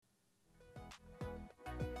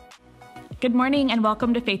Good morning and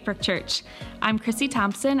welcome to Faithbrook Church. I'm Chrissy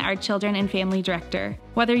Thompson, our Children and Family Director.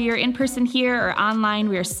 Whether you're in person here or online,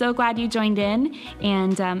 we are so glad you joined in.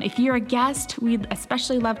 And if you're a guest, we'd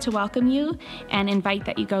especially love to welcome you and invite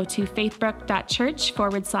that you go to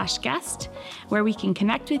faithbrook.church/guest, where we can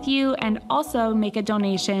connect with you and also make a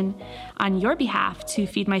donation on your behalf to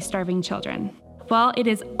feed my starving children. Well, it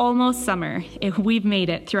is almost summer. We've made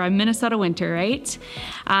it through our Minnesota winter, right?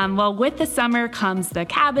 Well, with the summer comes the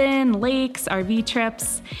cabin, lakes, RV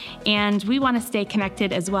trips, and we want to stay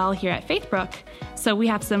connected as well here at Faithbrook. So we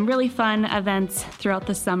have some really fun events throughout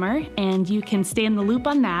the summer, and you can stay in the loop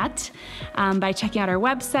on that by checking out our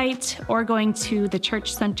website or going to the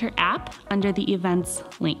Church Center app under the events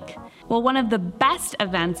link. Well, one of the best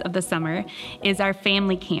events of the summer is our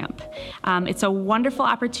family camp. It's a wonderful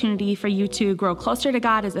opportunity for you to grow closer to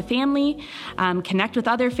God as a family, connect with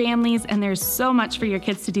other families, and there's so much for your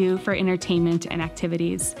kids to do for entertainment and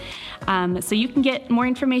activities. So you can get more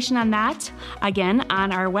information on that, again,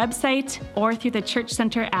 on our website or through the Church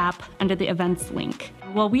Center app under the events link.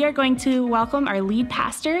 Well, we are going to welcome our lead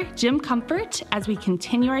pastor, Jim Comfort, as we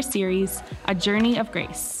continue our series, A Journey of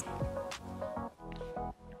Grace.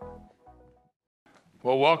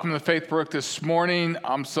 Well, welcome to Faithbrook this morning.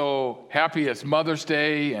 I'm so happy it's Mother's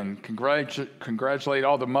Day and congratulate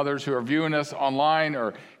all the mothers who are viewing us online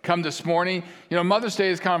or come this morning. You know, Mother's Day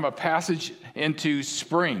is kind of a passage into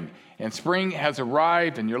spring, and spring has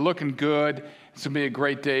arrived and you're looking good. It's going to be a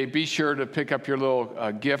great day. Be sure to pick up your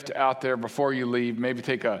little gift out there before you leave. Maybe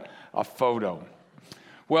take a photo.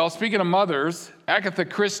 Well, speaking of mothers, Agatha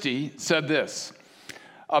Christie said this: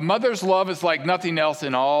 "A mother's love is like nothing else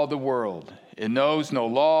in all the world. It knows no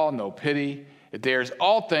law, no pity. It dares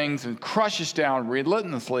all things and crushes down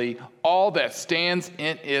relentlessly all that stands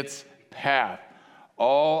in its path."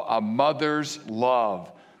 Oh, a mother's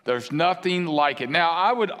love. There's nothing like it. Now,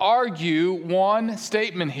 I would argue one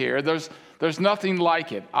statement here. There's nothing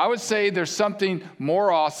like it. I would say there's something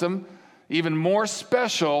more awesome, even more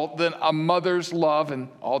special than a mother's love, in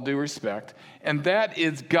all due respect, and that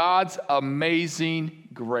is God's amazing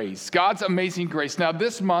grace. God's amazing grace. Now,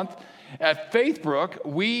 this month, at Faithbrook,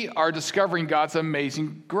 we are discovering God's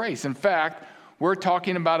amazing grace. In fact, we're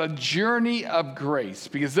talking about a journey of grace,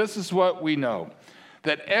 because this is what we know,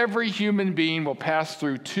 that every human being will pass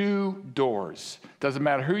through two doors. Doesn't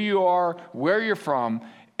matter who you are, where you're from,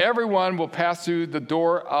 everyone will pass through the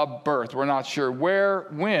door of birth. We're not sure where,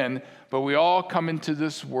 when, but we all come into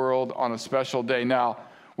this world on a special day. Now,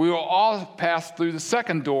 we will all pass through the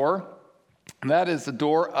second door, and that is the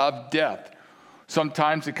door of death.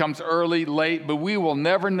 Sometimes it comes early, late, but we will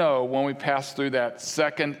never know when we pass through that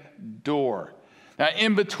second door. Now,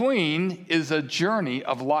 in between is a journey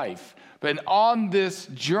of life. But on this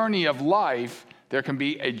journey of life, there can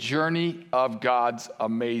be a journey of God's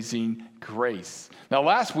amazing grace. Now,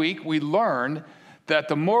 last week, we learned that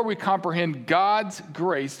the more we comprehend God's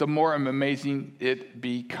grace, the more amazing it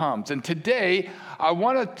becomes. And today, I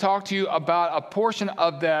want to talk to you about a portion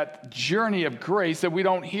of that journey of grace that we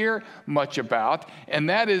don't hear much about, and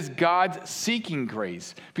that is God's seeking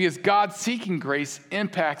grace. Because God's seeking grace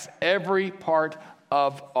impacts every part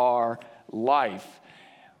of our life.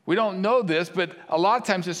 We don't know this, but a lot of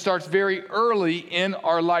times it starts very early in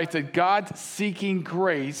our life, that God's seeking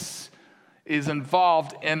grace is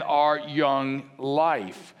involved in our young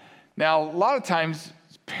life. Now, a lot of times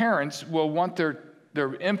parents will want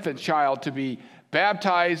their infant child to be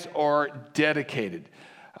baptized or dedicated.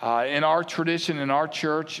 In our tradition, in our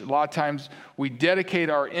church, a lot of times we dedicate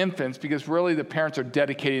our infants because really the parents are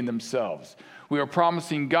dedicating themselves. We are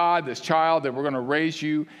promising God, this child, that we're going to raise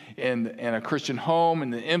you in a Christian home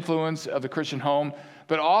and the influence of the Christian home.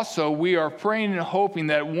 But also we are praying and hoping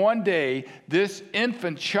that one day this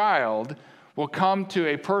infant child will come to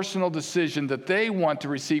a personal decision that they want to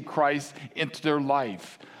receive Christ into their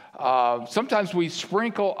life. Sometimes we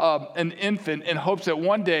sprinkle an infant in hopes that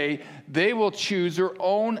one day they will choose their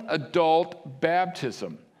own adult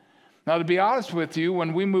baptism. Now, to be honest with you,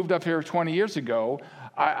 when we moved up here 20 years ago,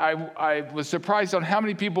 I was surprised on how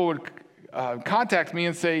many people would contact me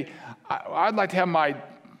and say, "I'd like to have my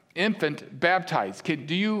infant baptized.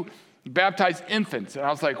 Do you baptize infants?" And I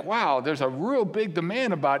was like, wow, there's a real big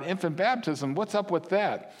demand about infant baptism. What's up with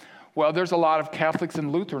that? Well, there's a lot of Catholics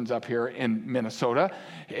and Lutherans up here in Minnesota,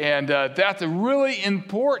 and that's really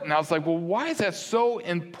important. I was like, well, why is that so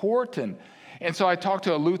important? And so I talked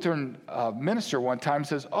to a Lutheran minister one time and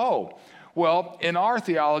says, oh, well, in our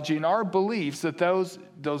theology, in our beliefs, that those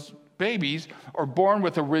babies are born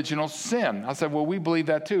with original sin. I said, well, we believe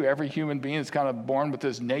that too. Every human being is kind of born with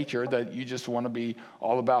this nature that you just want to be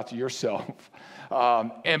all about yourself.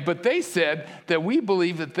 But they said that we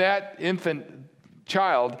believe that infant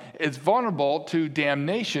child is vulnerable to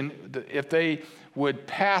damnation if they would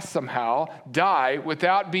pass somehow, die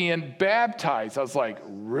without being baptized. I was like,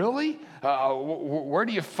 really? Where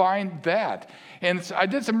do you find that? And so I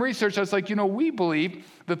did some research. I was like, we believe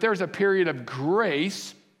that there's a period of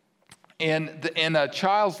grace in a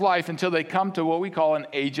child's life until they come to what we call an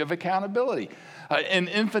age of accountability. An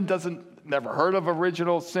infant never heard of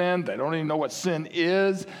original sin. They don't even know what sin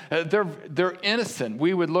is. They're innocent.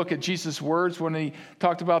 We would look at Jesus' words when he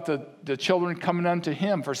talked about the children coming unto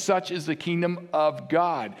him, for such is the kingdom of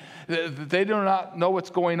God. They do not know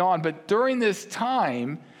what's going on. But during this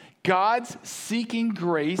time, God's seeking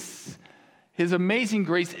grace, his amazing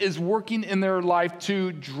grace, is working in their life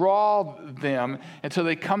to draw them until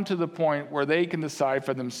they come to the point where they can decide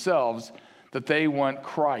for themselves that they want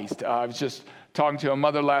Christ. I was just talking to a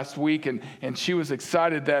mother last week, and she was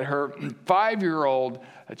excited that her 5-year-old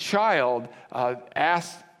child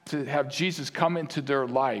asked to have Jesus come into their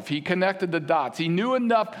life. He connected the dots. He knew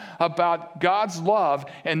enough about God's love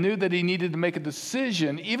and knew that he needed to make a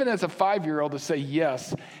decision, even as a 5-year-old, to say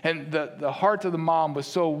yes. And the heart of the mom was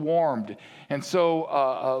so warmed and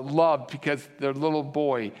so loved because their little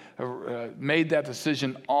boy made that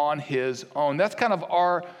decision on his own. That's kind of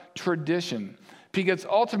our tradition, because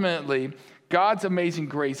ultimately, God's amazing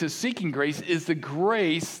grace, his seeking grace, is the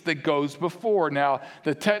grace that goes before. Now,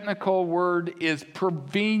 the technical word is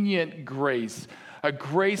prevenient grace, a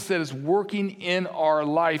grace that is working in our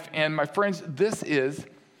life. And my friends, this is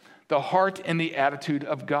the heart and the attitude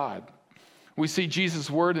of God. We see Jesus'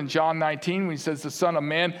 word in John 19 when he says the Son of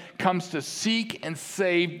Man comes to seek and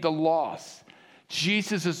save the lost.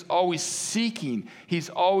 Jesus is always seeking. He's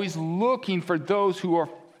always looking for those who are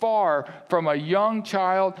far, from a young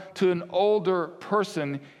child to an older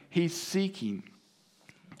person. He's seeking.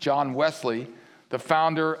 John Wesley, the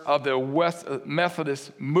founder of the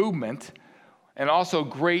Methodist movement, and also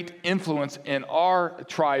great influence in our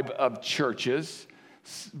tribe of churches,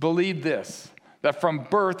 believed this, that from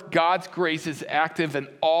birth, God's grace is active in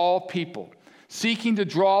all people, seeking to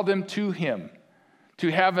draw them to him, to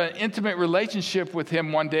have an intimate relationship with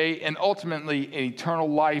him one day, and ultimately an eternal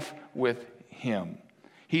life with him.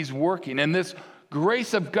 He's working, and this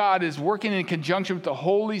grace of God is working in conjunction with the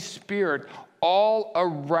Holy Spirit all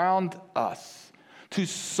around us to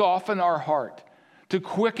soften our heart, to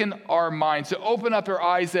quicken our minds, to open up our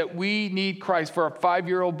eyes that we need Christ. For a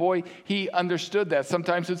 5-year-old boy, he understood that.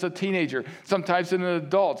 Sometimes it's a teenager, sometimes it's an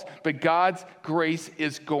adult, but God's grace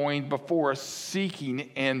is going before us, seeking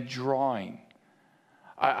and drawing.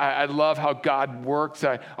 I love how God works.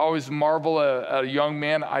 I always marvel at a young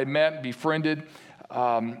man I met and befriended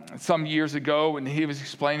some years ago, and he was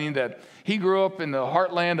explaining that he grew up in the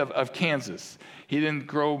heartland of Kansas. He didn't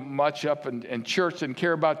grow much up in church, didn't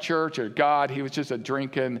care about church or God. He was just a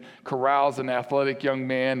drinking, carousing, athletic young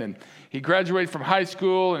man. And he graduated from high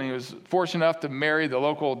school, and he was fortunate enough to marry the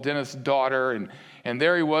local dentist's daughter. And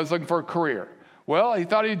there he was looking for a career. Well, he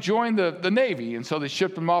thought he'd join the Navy, and so they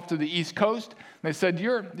shipped him off to the East Coast. And they said,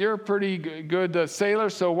 you're a pretty good sailor,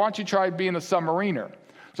 so why don't you try being a submariner?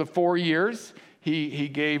 So 4 years. He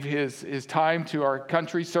gave his time to our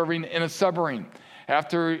country serving in a submarine.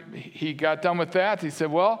 After he got done with that, he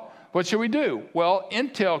said, well, what should we do? Well,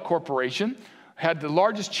 Intel Corporation had the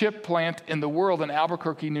largest chip plant in the world in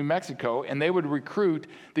Albuquerque, New Mexico, and they would recruit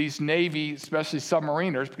these Navy, especially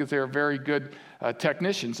submariners, because they were very good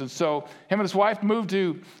technicians. And so him and his wife moved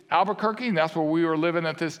to Albuquerque, and that's where we were living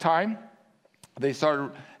at this time. They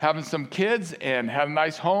started having some kids and had a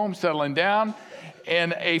nice home, settling down.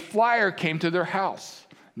 And a flyer came to their house.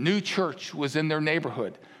 New church was in their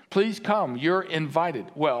neighborhood. Please come, you're invited.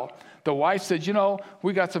 Well, the wife said,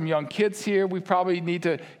 we got some young kids here. We probably need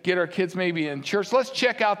to get our kids maybe in church. Let's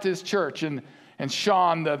check out this church. And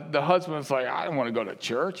Sean, the husband, was like, I don't want to go to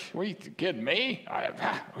church. What, are you kidding me?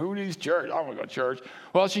 Who needs church? I don't want to go to church.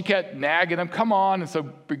 Well, she kept nagging him, come on. And so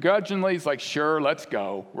begrudgingly, he's like, sure, let's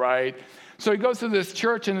go, right? So he goes to this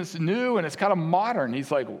church, and it's new, and it's kind of modern. He's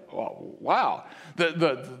like, oh, wow.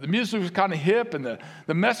 The music was kind of hip, and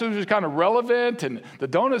the message was kind of relevant, and the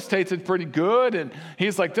donuts tasted pretty good. And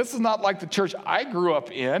he's like, this is not like the church I grew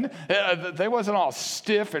up in. They wasn't all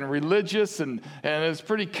stiff and religious, and it was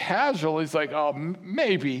pretty casual. He's like, oh,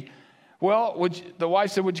 maybe. Well, the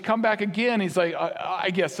wife said, would you come back again? He's like,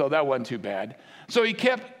 I guess so. That wasn't too bad. So he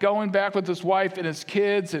kept going back with his wife and his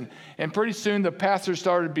kids, and pretty soon the pastor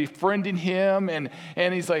started befriending him, and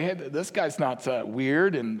he's like, hey, this guy's not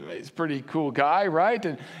weird, and he's a pretty cool guy, right?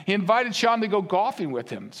 And he invited Sean to go golfing with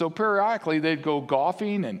him. So periodically they'd go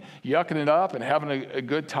golfing and yucking it up and having a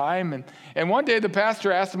good time. And one day the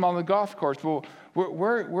pastor asked him on the golf course, well,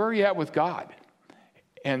 where are you at with God?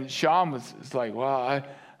 And Sean was like, well,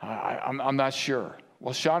 I'm not sure.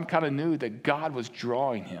 Well, Sean kind of knew that God was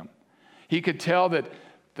drawing him. He could tell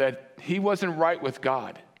that he wasn't right with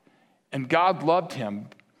God, and God loved him,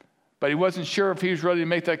 but he wasn't sure if he was ready to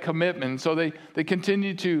make that commitment. And so they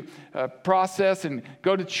continued to process and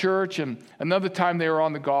go to church, and another time they were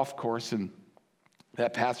on the golf course, and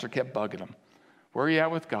that pastor kept bugging him. Where are you at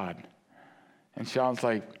with God? And Sean's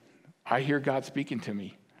like, I hear God speaking to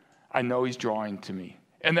me. I know he's drawing to me.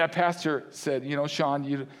 And that pastor said, Sean,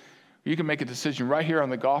 you can make a decision right here on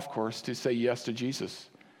the golf course to say yes to Jesus.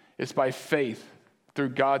 It's by faith, through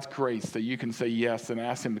God's grace, that you can say yes and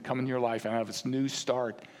ask him to come in your life and have this new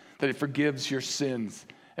start, that he forgives your sins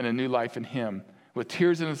and a new life in him. With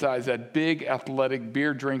tears in his eyes, that big, athletic,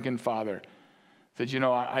 beer-drinking father said,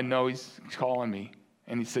 I know he's calling me.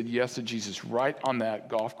 And he said yes to Jesus right on that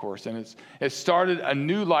golf course. And it started a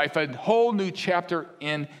new life, a whole new chapter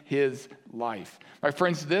in his life. My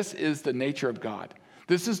friends, this is the nature of God.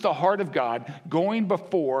 This is the heart of God going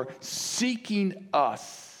before, seeking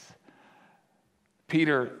us.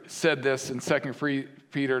 Peter said this in 2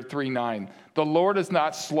 Peter 3:9. The Lord is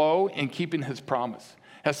not slow in keeping his promise,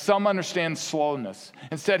 as some understand slowness.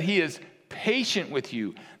 Instead, he is patient with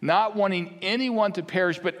you, not wanting anyone to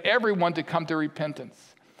perish, but everyone to come to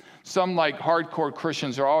repentance. Some, like hardcore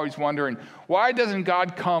Christians, are always wondering, why doesn't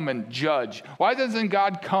God come and judge? Why doesn't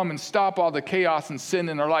God come and stop all the chaos and sin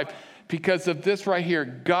in our life? Because of this right here,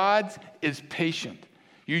 God is patient.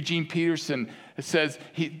 Eugene Peterson says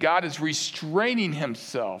God is restraining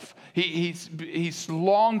himself. He's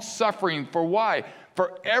long-suffering. For why?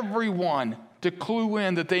 For everyone to clue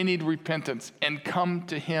in that they need repentance and come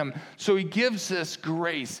to him. So he gives us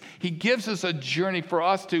grace. He gives us a journey for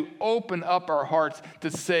us to open up our hearts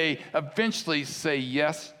to eventually say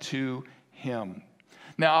yes to him.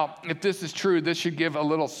 Now, if this is true, this should give a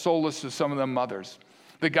little solace to some of the mothers.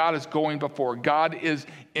 That God is going before. God is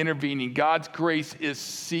intervening. God's grace is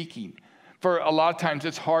seeking. For a lot of times,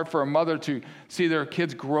 it's hard for a mother to see their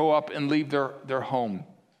kids grow up and leave their home.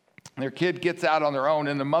 Their kid gets out on their own,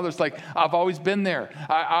 and the mother's like, I've always been there.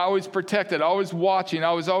 I always protected, always watching.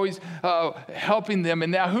 I was always helping them,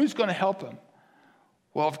 and now who's going to help them?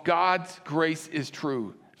 Well, if God's grace is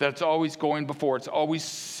true, that it's always going before, it's always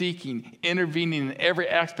seeking, intervening in every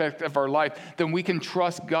aspect of our life, then we can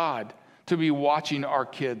trust God to be watching our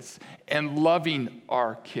kids and loving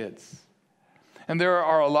our kids. And there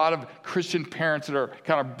are a lot of Christian parents that are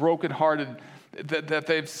kind of brokenhearted that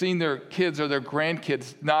they've seen their kids or their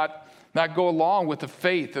grandkids not go along with the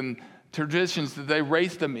faith and traditions that they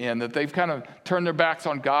raised them in, that they've kind of turned their backs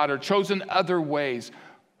on God or chosen other ways,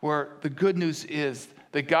 where the good news is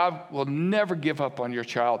that God will never give up on your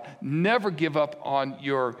child, never give up on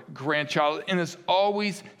your grandchild, and is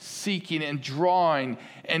always seeking and drawing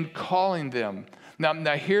and calling them. Now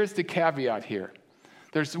here's the caveat here.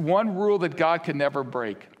 There's one rule that God can never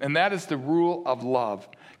break, and that is the rule of love.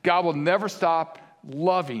 God will never stop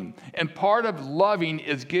loving. And part of loving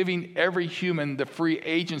is giving every human the free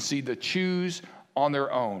agency to choose on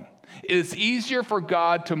their own. It is easier for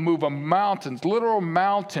God to move mountains, literal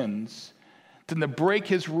mountains, than to break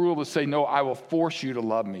his rule to say, no, I will force you to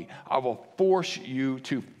love me. I will force you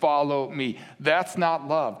to follow me. That's not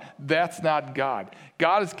love. That's not God.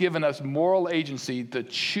 God has given us moral agency to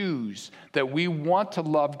choose that we want to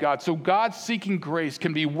love God. So God's seeking grace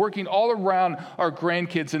can be working all around our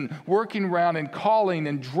grandkids and working around and calling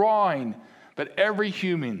and drawing. But every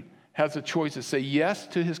human has a choice to say yes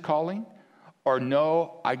to his calling or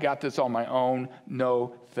no, I got this on my own.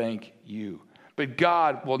 No, thank you. But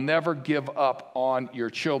God will never give up on your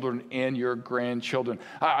children and your grandchildren.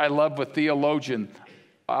 I love what theologian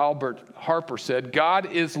Albert Harper said.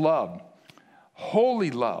 God is love, holy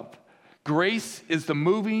love. Grace is the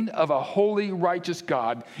moving of a holy, righteous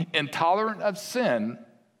God, intolerant of sin,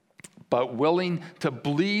 but willing to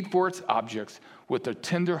bleed for its objects with a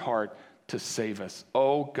tender heart to save us.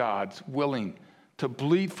 Oh, God's willing to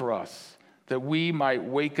bleed for us that we might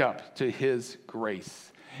wake up to his grace.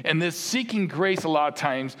 And this seeking grace a lot of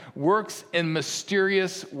times works in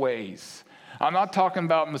mysterious ways. I'm not talking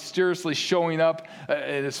about mysteriously showing up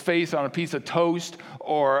in his face on a piece of toast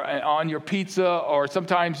or on your pizza, or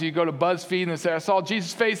sometimes you go to BuzzFeed and say, I saw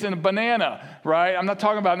Jesus' face in a banana, right? I'm not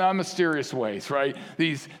talking about non-mysterious ways, right?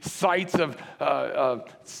 These sights of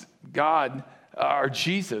God or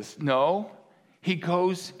Jesus. No, he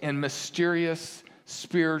goes in mysterious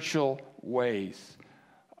spiritual ways.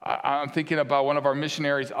 I'm thinking about one of our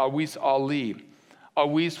missionaries, Awais Ali.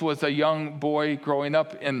 Awais was a young boy growing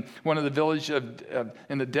up in one of the villages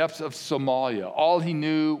in the depths of Somalia. All he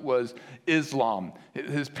knew was Islam.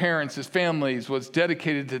 His parents, his families was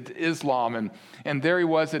dedicated to Islam. And there he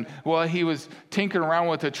was. And he was tinkering around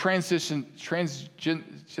with a transistor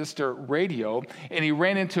radio. And he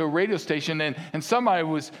ran into a radio station. And somebody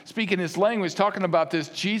was speaking his language, talking about this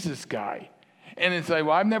Jesus guy. And it's like,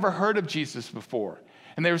 I've never heard of Jesus before.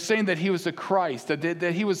 And they were saying that he was the Christ,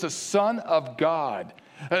 that he was the Son of God,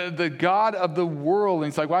 the God of the world.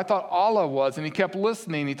 And he's like, I thought Allah was. And he kept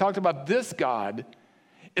listening. He talked about this God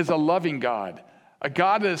is a loving God, a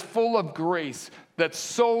God that is full of grace, that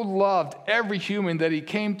so loved every human that he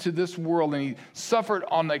came to this world and he suffered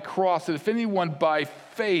on the cross, that if anyone by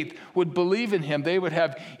faith would believe in him, they would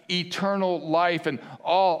have eternal life. And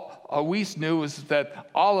all Awais knew was that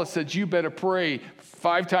Allah said, you better pray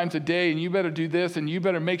 5 times a day, and you better do this, and you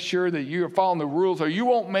better make sure that you're following the rules, or you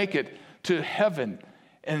won't make it to heaven.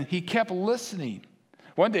 And he kept listening.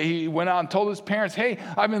 One day he went out and told his parents, hey,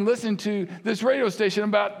 I've been listening to this radio station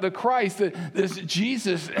about the Christ, this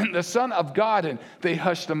Jesus, the Son of God. And they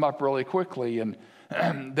hushed him up really quickly, and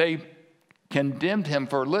they condemned him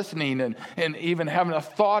for listening and even having a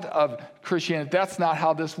thought of Christianity. That's not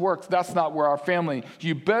how this works. That's not where our family,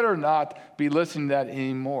 you better not be listening to that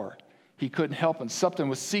anymore. He couldn't help it. Something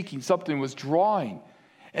was seeking, something was drawing.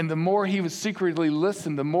 And the more he would secretly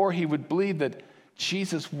listen, the more he would believe that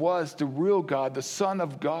Jesus was the real God, the Son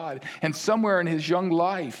of God. And somewhere in his young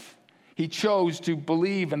life, he chose to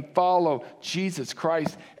believe and follow Jesus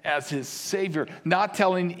Christ as his Savior, not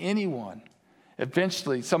telling anyone.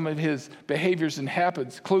 Eventually, some of his behaviors and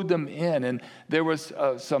habits clued them in, and there was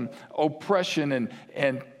some oppression,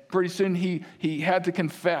 and pretty soon he had to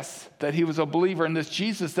confess that he was a believer in this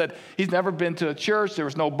Jesus, that he's never been to a church. There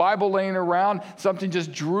was no Bible laying around. Something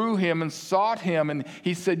just drew him and sought him, and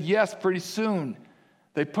he said yes. Pretty soon,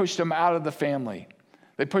 they pushed him out of the family.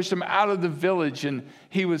 They pushed him out of the village, and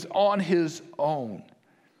he was on his own.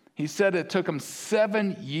 He said it took him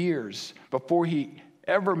 7 years before he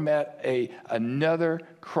ever met another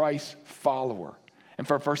Christ follower. And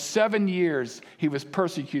for 7 years, he was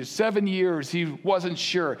persecuted. 7 years, he wasn't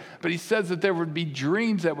sure. But he says that there would be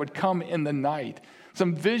dreams that would come in the night.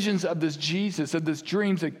 Some visions of this Jesus, of this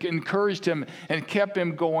dreams that encouraged him and kept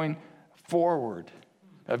him going forward.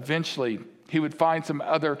 Eventually, he would find some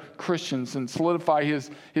other Christians and solidify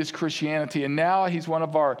his Christianity. And now he's one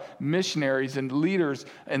of our missionaries and leaders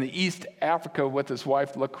in the East Africa with his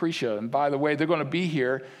wife, Lucretia. And by the way, they're going to be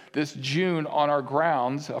here this June on our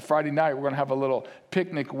grounds. Friday night, we're going to have a little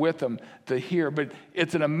picnic with them to hear. But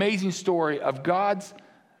it's an amazing story of God's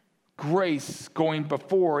grace going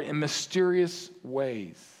before in mysterious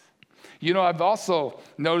ways. You know, I've also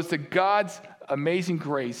noticed that God's amazing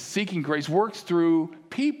grace, seeking grace, works through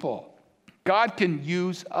people. God can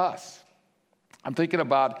use us. I'm thinking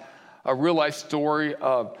about a real-life story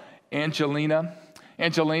of Angelina.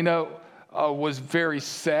 Angelina was very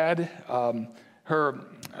sad.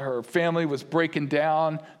 Her family was breaking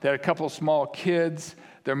down. They had a couple of small kids.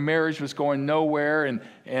 Their marriage was going nowhere,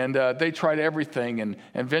 and they tried everything. And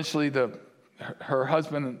eventually, her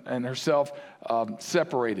husband and herself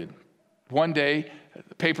separated. One day,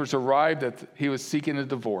 the papers arrived that he was seeking a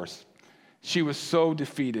divorce. She was so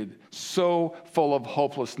defeated, so full of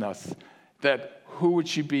hopelessness that who would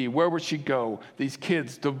she be? Where would she go? These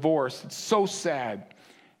kids, divorced, it's so sad.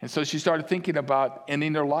 And so she started thinking about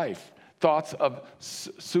ending her life, thoughts of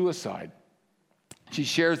suicide. She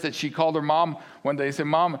shares that she called her mom one day and said,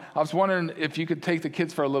 Mom, I was wondering if you could take the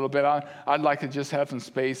kids for a little bit. I'd like to just have some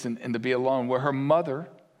space and to be alone. Where her mother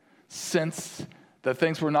sensed that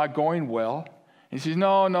things were not going well. And she said,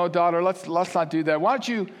 no, daughter, let's not do that. Why don't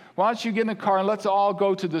you get in the car and let's all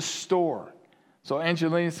go to the store? So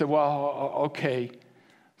Angelina said, well, okay.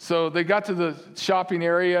 So they got to the shopping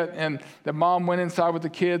area, and the mom went inside with the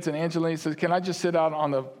kids, and Angelina said, can I just sit out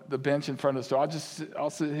on the bench in front of the store? I'll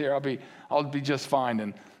sit here. I'll be just fine.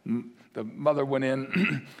 And the mother went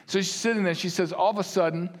in. So she's sitting there. She says, all of a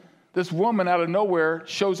sudden, this woman out of nowhere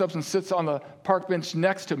shows up and sits on the park bench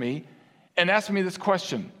next to me and asks me this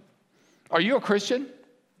question. Are you a Christian?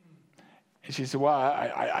 And she said, well,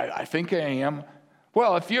 I think I am.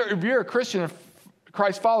 Well, if you're a Christian, a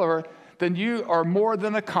Christ follower, then you are more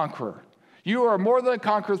than a conqueror. You are more than a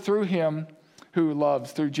conqueror through him who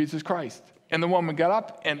loves, through Jesus Christ. And the woman got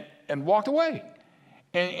up and walked away.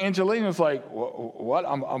 And Angelina was like, what?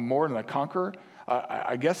 I'm more than a conqueror?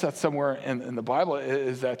 I guess that's somewhere in the Bible.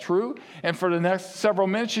 Is that true? And for the next several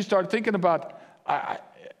minutes, she started thinking about,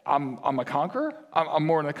 I'm a conqueror? I'm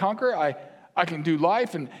more than a conqueror? I can do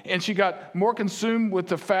life. And she got more consumed with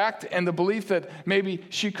the fact and the belief that maybe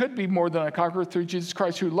she could be more than a conqueror through Jesus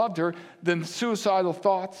Christ who loved her than suicidal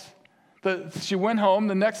thoughts. She went home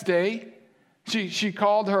the next day. She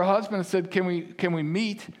called her husband and said, can we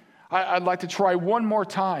meet? I'd like to try one more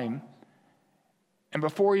time. And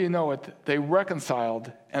before you know it, they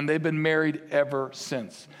reconciled, and they've been married ever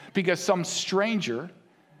since. Because some stranger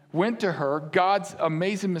went to her, God's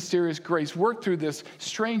amazing, mysterious grace worked through this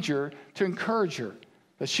stranger to encourage her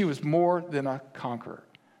that she was more than a conqueror.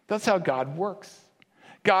 That's how God works.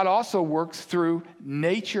 God also works through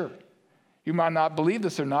nature. You might not believe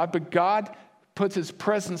this or not, but God puts his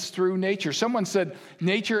presence through nature. Someone said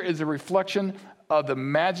nature is a reflection of the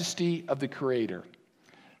majesty of the Creator.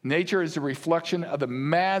 Nature is a reflection of the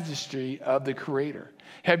majesty of the Creator.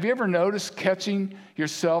 Have you ever noticed catching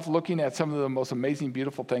yourself looking at some of the most amazing,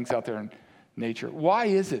 beautiful things out there in nature? Why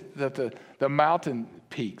is it that the mountain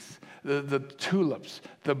peaks, the tulips,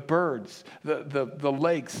 the birds, the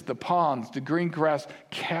lakes, the ponds, the green grass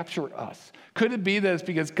capture us? Could it be that it's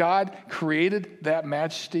because God created that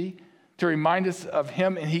majesty to remind us of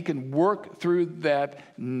him and he can work through that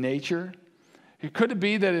nature? Could it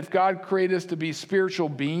be that if God created us to be spiritual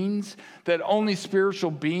beings, that only spiritual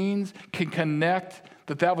beings can connect,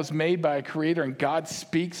 that was made by a creator and God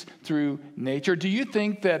speaks through nature? Do you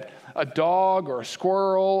think that a dog or a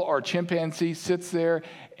squirrel or a chimpanzee sits there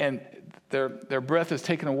and their breath is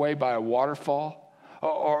taken away by a waterfall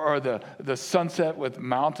or the sunset with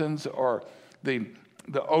mountains or the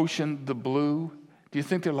ocean, the blue? Do you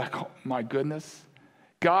think they're like, oh my goodness?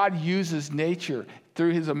 God uses nature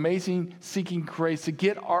through his amazing seeking grace to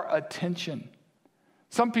get our attention.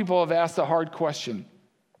 Some people have asked a hard question.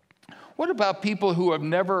 What about people who have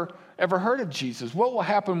never ever heard of Jesus? What will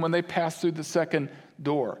happen when they pass through the second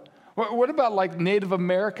door? What about like Native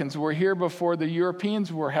Americans who were here before the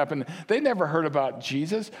Europeans were happening? They never heard about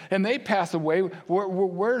Jesus and they pass away.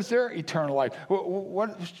 Where's their eternal life?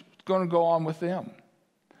 What's going to go on with them?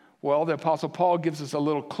 Well, the Apostle Paul gives us a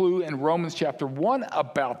little clue in Romans chapter 1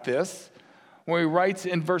 about this, when he writes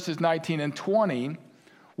in verses 19 and 20,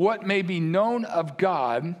 what may be known of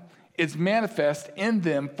God is manifest in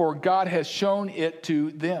them, for God has shown it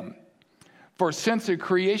to them. For since the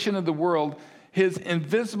creation of the world, his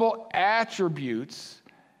invisible attributes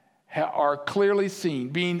are clearly seen,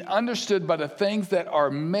 being understood by the things that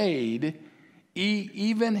are made,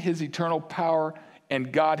 even his eternal power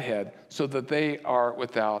and Godhead, so that they are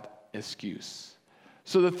without excuse.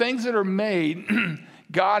 So the things that are made,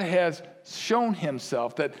 God has shown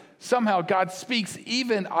himself, that somehow God speaks,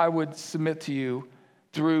 even, I would submit to you,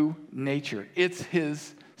 through nature. It's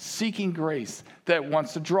his seeking grace that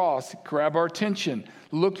wants to draw us, grab our attention,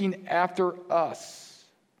 looking after us.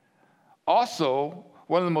 Also,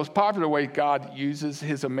 one of the most popular ways God uses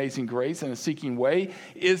his amazing grace in a seeking way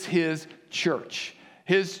is his church.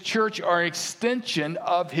 His church are an extension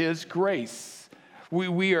of his grace.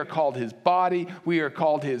 We are called his body. We are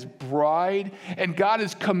called his bride. And God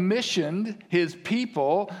has commissioned his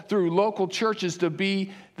people through local churches to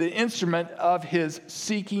be the instrument of his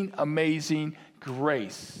seeking amazing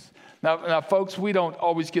grace. Now, folks, we don't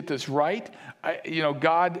always get this right.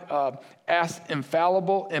 God asks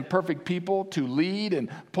infallible and perfect people to lead and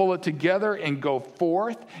pull it together and go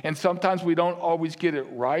forth. And sometimes we don't always get it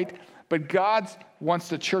right. But God wants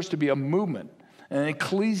the church to be a movement, an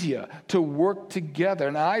ecclesia, to work together.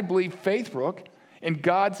 And I believe Faithbrook, in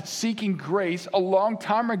God's seeking grace, a long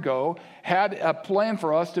time ago, had a plan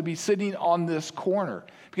for us to be sitting on this corner,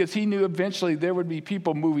 because he knew eventually there would be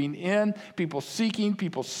people moving in, people seeking,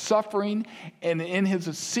 people suffering. And in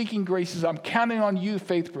his seeking graces, I'm counting on you,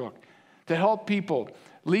 Faithbrook, to help people,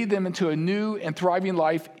 lead them into a new and thriving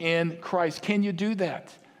life in Christ. Can you do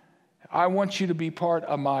that? I want you to be part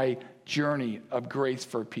of my journey of grace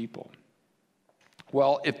for people.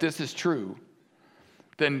 Well, if this is true,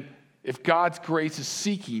 then if God's grace is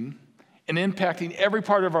seeking and impacting every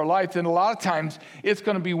part of our life, then a lot of times it's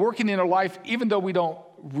going to be working in our life even though we don't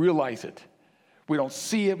realize it. We don't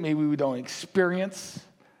see it, maybe we don't experience,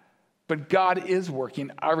 but God is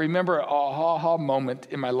working. I remember a aha moment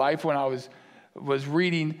in my life when I was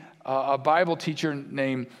reading a Bible teacher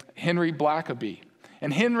named Henry Blackaby.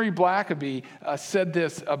 And Henry Blackaby said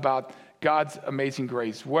this about God's amazing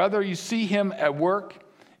grace. Whether you see him at work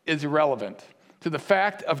is irrelevant to the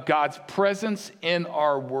fact of God's presence in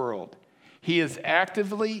our world. He is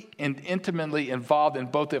actively and intimately involved in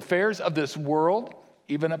both the affairs of this world,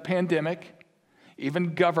 even a pandemic,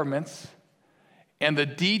 even governments, and the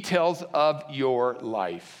details of your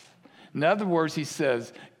life. In other words, he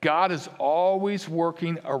says, God is always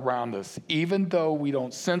working around us. Even though we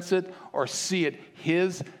don't sense it or see it,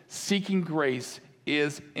 his seeking grace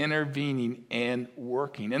is intervening and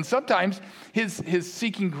working. And sometimes his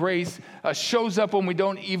seeking grace shows up when we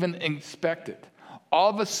don't even expect it. All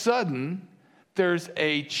of a sudden, there's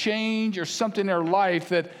a change or something in our life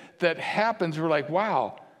that happens. We're like,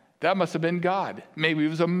 wow, that must have been God. Maybe it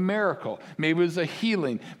was a miracle. Maybe it was a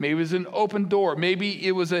healing. Maybe it was an open door. Maybe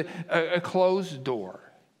it was a closed door.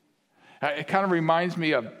 It kind of reminds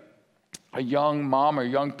me of a young mom or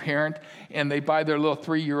young parent, and they buy their little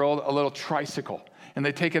 3-year-old a little tricycle. And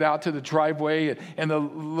they take it out to the driveway, and the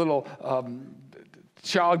little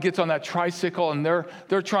child gets on that tricycle, and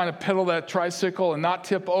they're trying to pedal that tricycle and not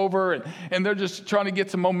tip over, and they're just trying to get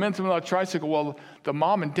some momentum on that tricycle. Well, the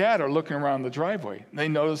mom and dad are looking around the driveway. They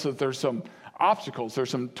notice that there's some obstacles, there's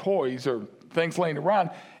some toys or things laying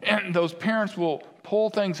around, and those parents will pull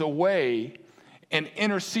things away and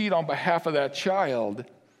intercede on behalf of that child,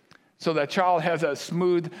 so that child has a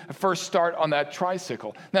smooth first start on that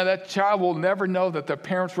tricycle. Now, that child will never know that their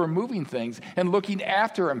parents were moving things and looking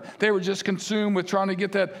after him. They were just consumed with trying to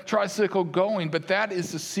get that tricycle going. But that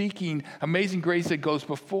is the seeking amazing grace that goes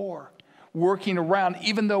before, working around.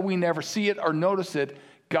 Even though we never see it or notice it,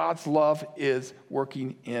 God's love is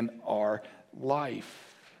working in our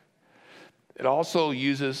life. It also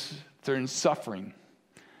uses during suffering.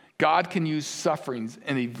 God can use sufferings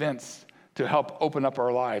and events to help open up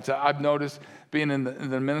our lives. I've noticed, being in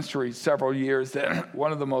the ministry several years, that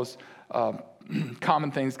one of the most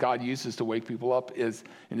common things God uses to wake people up is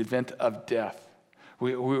an event of death.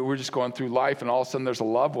 We're just going through life, and all of a sudden there's a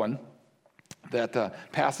loved one that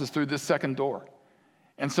passes through this second door.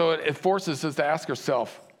 And so it forces us to ask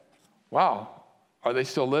ourselves, wow, are they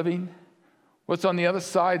still living? What's on the other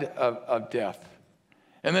side of death?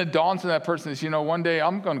 And then it dawns on that person, is, one day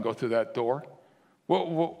I'm going to go through that door.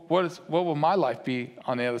 What will my life be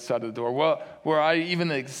on the other side of the door? Where I even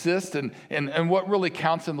exist, and what really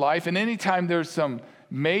counts in life. And anytime there's some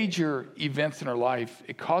major events in our life,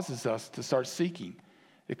 it causes us to start seeking.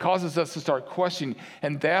 It causes us to start questioning.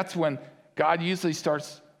 And that's when God usually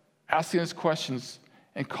starts asking us questions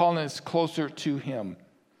and calling us closer to him.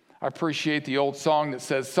 I appreciate the old song that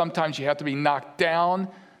says, sometimes you have to be knocked down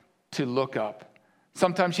to look up.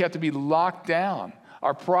 Sometimes you have to be locked down.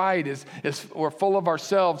 Our pride is we're full of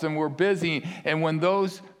ourselves and we're busy. And when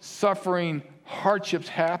those suffering hardships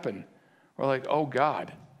happen, we're like, oh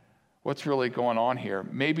God, what's really going on here?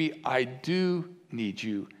 Maybe I do need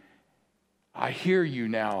you. I hear you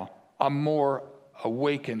now. I'm more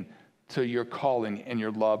awakened to your calling and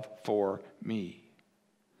your love for me.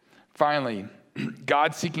 Finally,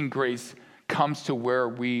 God-seeking grace comes to where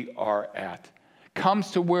we are at.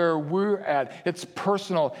 Comes to where we're at. It's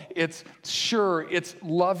personal, it's sure, it's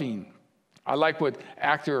loving. I like what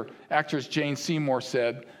actress Jane Seymour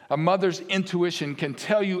said. A mother's intuition can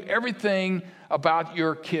tell you everything about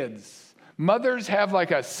your kids. Mothers have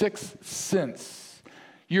like a sixth sense.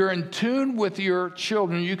 You're in tune with your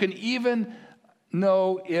children. You can even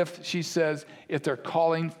know if they're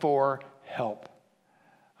calling for help.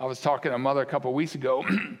 I was talking to a mother a couple of weeks ago,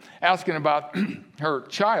 asking about her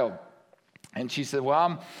child. And she said,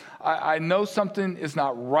 well, I know something is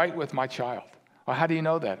not right with my child. Well, how do you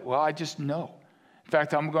know that? Well, I just know. In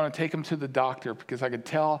fact, I'm going to take him to the doctor because I could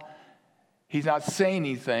tell he's not saying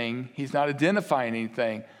anything. He's not identifying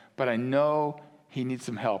anything, but I know he needs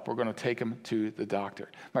some help. We're going to take him to the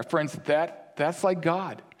doctor. My friends, that's like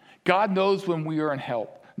God. God knows when we are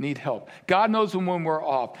need help. God knows when we're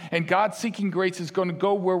off. And God-seeking grace is going to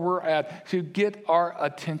go where we're at to get our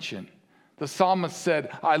attention. The psalmist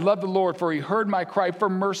said, I love the Lord, for he heard my cry for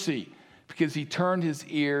mercy, because he turned his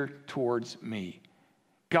ear towards me.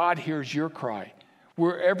 God hears your cry,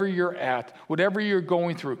 wherever you're at, whatever you're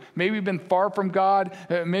going through. Maybe you've been far from God,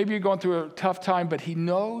 maybe you're going through a tough time, but he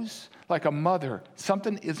knows, like a mother,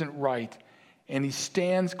 something isn't right. And he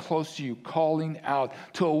stands close to you, calling out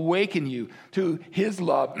to awaken you to his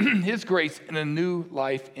love, his grace, and a new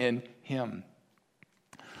life in him.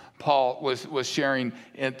 Paul was sharing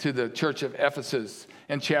to the church of Ephesus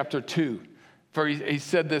in chapter 2. For he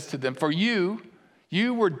said this to them, for you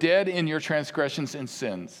were dead in your transgressions and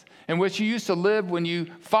sins, in which you used to live when you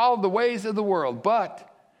followed the ways of the world. But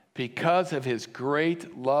because of his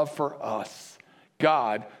great love for us,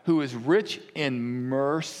 God, who is rich in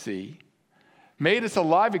mercy, made us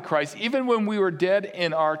alive in Christ, even when we were dead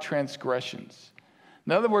in our transgressions.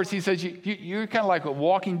 In other words, he says, you're kind of like a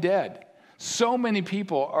walking dead. So many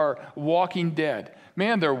people are walking dead.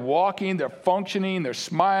 Man, they're walking, they're functioning, they're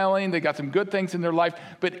smiling, they got some good things in their life,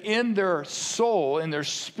 but in their soul, in their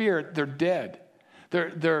spirit, they're dead.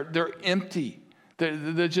 They're empty.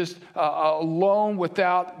 They're just alone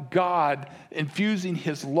without God infusing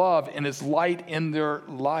his love and his light in their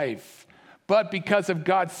life. But because of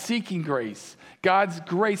God's seeking grace, God's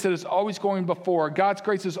grace that is always going before, God's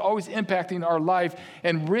grace is always impacting our life,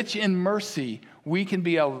 and rich in mercy, we can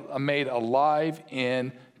be made alive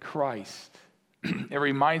in Christ. It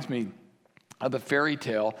reminds me of the fairy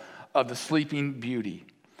tale of the Sleeping Beauty.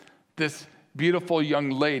 This beautiful young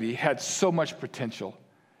lady had so much potential,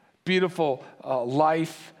 beautiful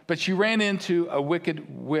life, but she ran into a wicked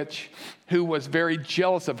witch who was very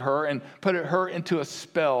jealous of her and put her into a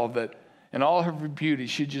spell that in all her beauty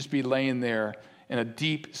she'd just be laying there in a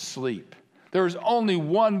deep sleep. There was only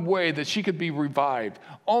one way that she could be revived,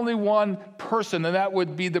 only one person, and that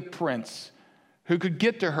would be the prince who could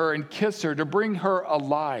get to her and kiss her to bring her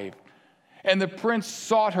alive. And the prince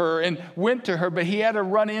sought her and went to her, but he had to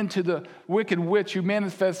run into the wicked witch who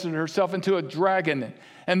manifested herself into a dragon.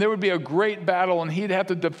 And there would be a great battle, and he'd have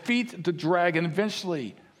to defeat the dragon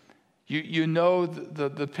eventually. You know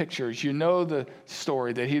the pictures. You know the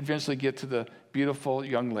story that he'd eventually get to the beautiful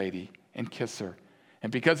young lady and kiss her.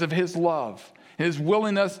 And because of his love and his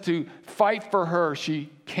willingness to fight for her, she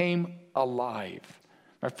came alive.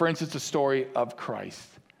 My friends, it's the story of Christ.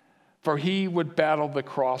 For he would battle the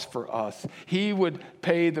cross for us. He would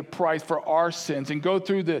pay the price for our sins and go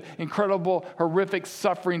through the incredible, horrific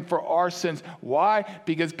suffering for our sins. Why?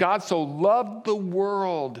 Because God so loved the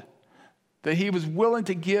world that he was willing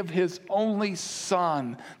to give his only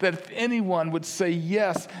son, that if anyone would say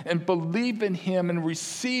yes and believe in him and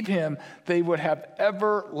receive him, they would have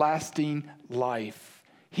everlasting life.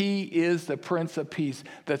 He is the Prince of Peace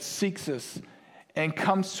that seeks us and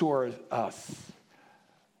comes toward us.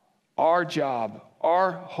 Our job,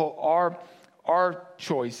 our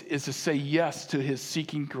choice is to say yes to his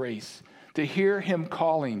seeking grace, to hear him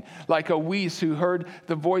calling, like a Weiss who heard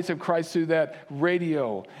the voice of Christ through that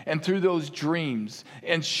radio and through those dreams,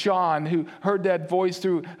 and Sean who heard that voice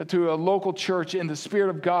through a local church in the Spirit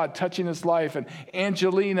of God touching his life, and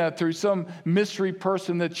Angelina through some mystery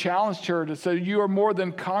person that challenged her to say, you are more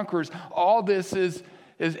than conquerors. All this is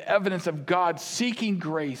evidence of God seeking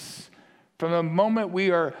grace. From the moment we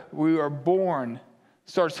are born,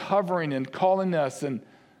 starts hovering and calling us and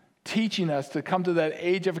teaching us to come to that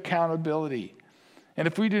age of accountability. And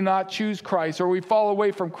if we do not choose Christ or we fall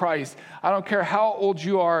away from Christ, I don't care how old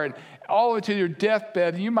you are, and all the way to your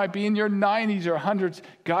deathbed, you might be in your 90s or 100s,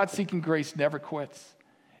 God-seeking grace never quits.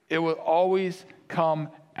 It will always come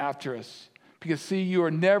after us. Because see, you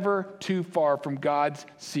are never too far from God's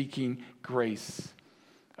seeking grace.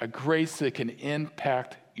 A grace that can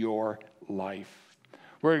impact your life.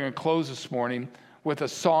 We're going to close this morning with a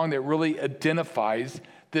song that really identifies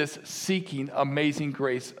this seeking amazing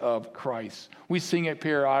grace of Christ. We sing it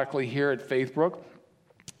periodically here at Faithbrook.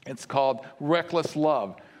 It's called Reckless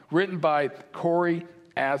Love, written by Corey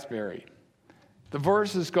Asbury. The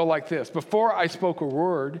verses go like this. Before I spoke a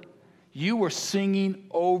word, you were singing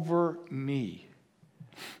over me.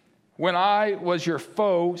 When I was your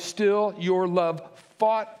foe, still your love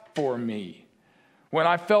fought for me. When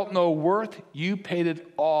I felt no worth, you paid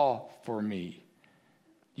it all for me.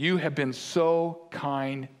 You have been so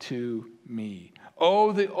kind to me.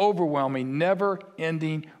 Oh, the overwhelming,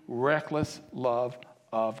 never-ending, reckless love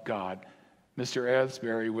of God. Mr.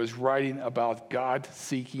 Asbury was writing about God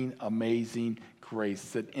seeking amazing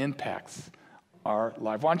grace that impacts our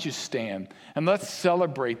life. Why don't you stand and let's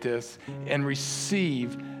celebrate this and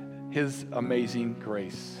receive his amazing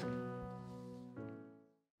grace.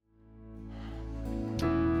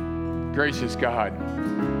 Gracious God,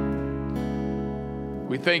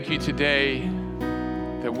 we thank you today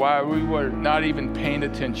that while we were not even paying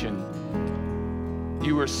attention,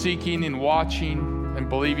 you were seeking and watching and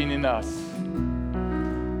believing in us.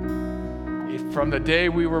 From the day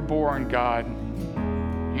we were born, God,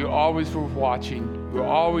 you always were watching, you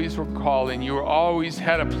always were calling, you always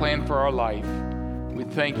had a plan for our life. We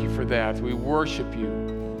thank you for that. We worship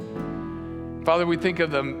you. Father, we think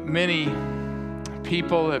of the many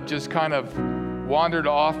people that have just kind of wandered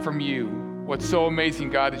off from you. What's so amazing,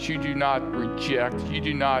 God, that you do not reject, you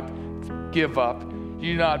do not give up,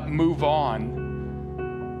 you do not move on,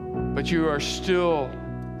 but you are still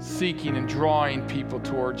seeking and drawing people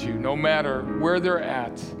towards you, no matter where they're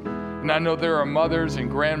at. And I know there are mothers and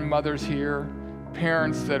grandmothers here,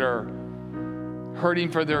 parents that are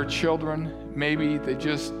hurting for their children. Maybe they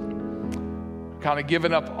just kind of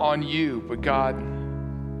given up on you, but God,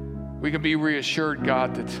 we can be reassured,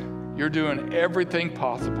 God, that You're doing everything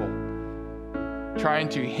possible, trying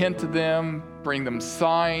to hint to them, bring them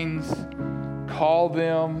signs, call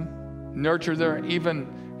them, nurture them, even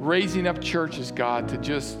raising up churches, God, to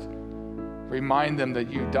just remind them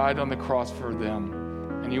that you died on the cross for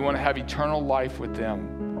them and you want to have eternal life with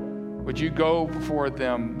them. Would you go before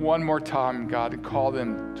them one more time, God, and call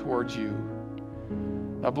them towards you?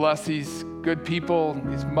 Now bless these good people,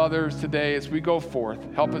 these mothers today as we go forth.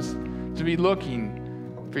 Help us to be looking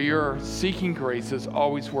for your seeking grace is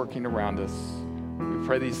always working around us. We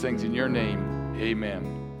pray these things in your name.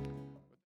 Amen.